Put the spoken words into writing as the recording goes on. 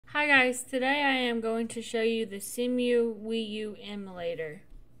guys, today I am going to show you the Cemu Wii U Emulator.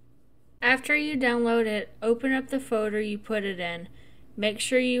 After you download it, open up the folder you put it in. Make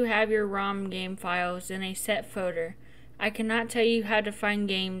sure you have your ROM game files in a set folder. I cannot tell you how to find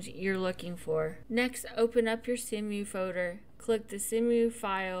games you're looking for. Next, open up your Cemu folder, click the Cemu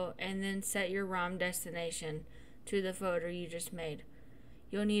file, and then set your ROM destination to the folder you just made.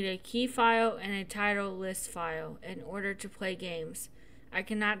 You'll need a key file and a title list file in order to play games. I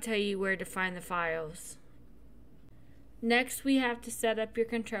cannot tell you where to find the files. Next, we have to set up your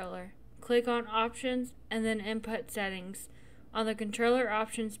controller. Click on Options and then Input Settings. On the controller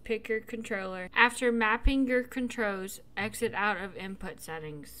options, pick your controller. After mapping your controls, exit out of Input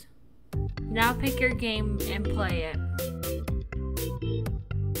Settings. Now pick your game and play it.